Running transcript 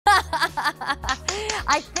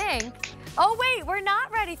I think. Oh wait, we're not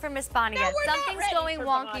ready for Miss Bonnie yet. Something's going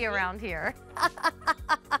wonky around here.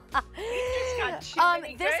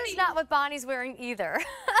 This is not what Bonnie's wearing either.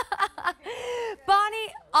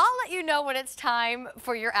 Bonnie, I'll let you know when it's time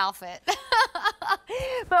for your outfit.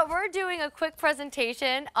 But we're doing a quick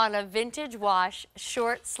presentation on a vintage wash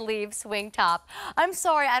short sleeve swing top. I'm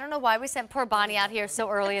sorry, I don't know why we sent poor Bonnie out here so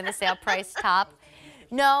early in the sale price top.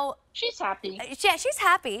 No. She's happy. Yeah, she's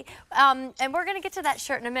happy. And we're going to get to that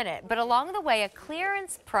shirt in a minute. But along the way, a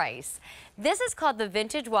clearance price. This is called the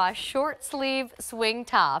Vintage Wash Short Sleeve Swing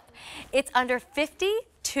Top. It's under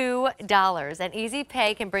 $52, and Easy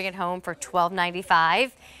Pay can bring it home for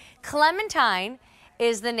 $12.95. Clementine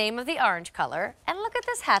is the name of the orange color. And look at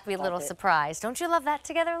this happy little surprise. Don't you love that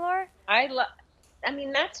together, Laura? I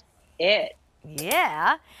mean, that's it.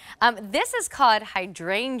 Yeah. This is called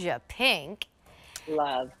Hydrangea Pink.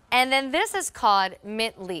 Love. And then this is called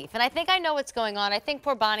Mint Leaf. And I think I know what's going on. I think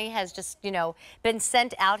poor Bonnie has just, you know, been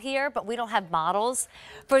sent out here, but we don't have models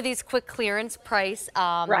for these quick clearance price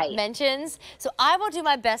mentions. So I will do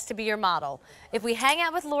my best to be your model. If we hang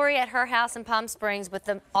out with Lori at her house in Palm Springs with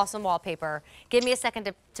the awesome wallpaper, give me a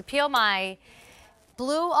second to peel my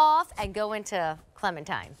blue off and go into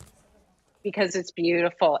Clementine. Because it's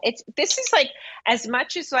beautiful. This is like, as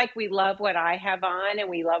much as like we love what I have on and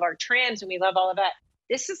we love our trims and we love all of that,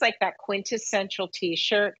 this is like that quintessential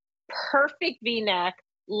t-shirt, perfect V-neck.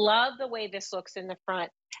 Love the way this looks in the front.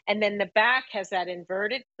 And then the back has that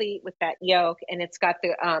inverted pleat with that yoke, and it's got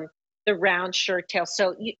the round shirt tail.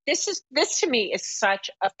 So this to me is such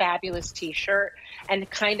a fabulous t-shirt, and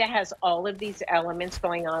kind of has all of these elements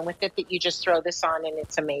going on with it that you just throw this on and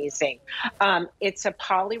it's amazing. It's a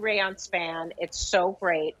poly rayon span. It's so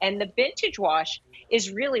great. And the vintage wash is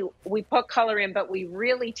really, we put color in, but we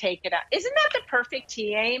really take it out. Isn't that the perfect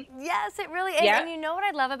T-aim? Yes, it really is. Yeah. And you know what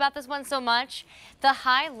I love about this one so much? The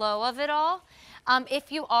high-low of it all. If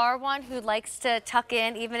you are one who likes to tuck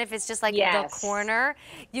in, even if it's just like the corner,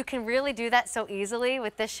 you can really do that so easily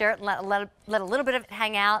with this shirt and let a little bit of it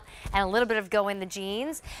hang out and a little bit of go in the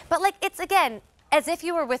jeans. But like, it's again, as if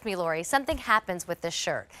you were with me, Lori, something happens with this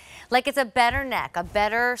shirt. Like, it's a better neck, a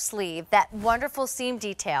better sleeve, that wonderful seam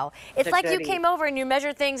detail. It's like you came over and you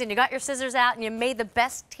measured things and you got your scissors out and you made the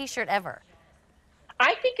best t-shirt ever.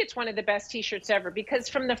 I think it's one of the best t-shirts ever, because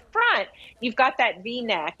from the front, you've got that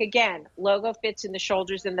V-neck. Again, logo fits in the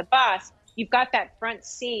shoulders and the bust. You've got that front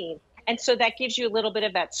seam. And so that gives you a little bit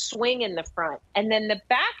of that swing in the front. And then the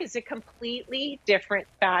back is a completely different,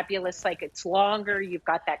 fabulous, like it's longer. You've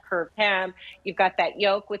got that curved hem. You've got that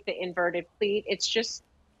yoke with the inverted pleat. It's just,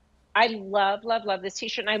 I love, love, love this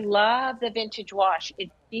t-shirt. And I love the vintage wash. It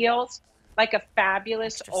feels like a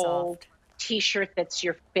fabulous old t-shirt that's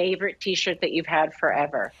your favorite t-shirt that you've had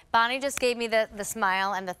forever. Bonnie just gave me the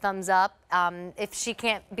smile and the thumbs up. If she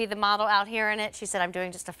can't be the model out here in it, she said, I'm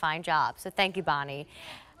doing just a fine job. So thank you, Bonnie.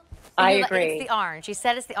 I agree. It's the orange. She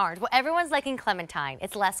said it's the orange. Well, everyone's liking Clementine.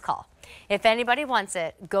 It's last call. If anybody wants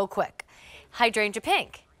it, go quick. Hydrangea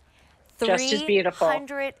Pink. Just as beautiful.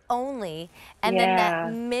 300 only. And then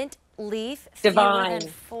that mint leaf, divine. Fewer than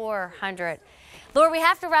 400. Laura, we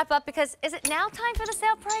have to wrap up because is it now time for the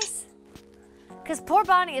sale price? Because poor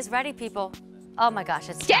Bonnie is ready, people. Oh my gosh,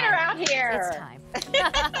 it's time. Get her out here. It's time.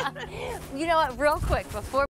 You know what, real quick, before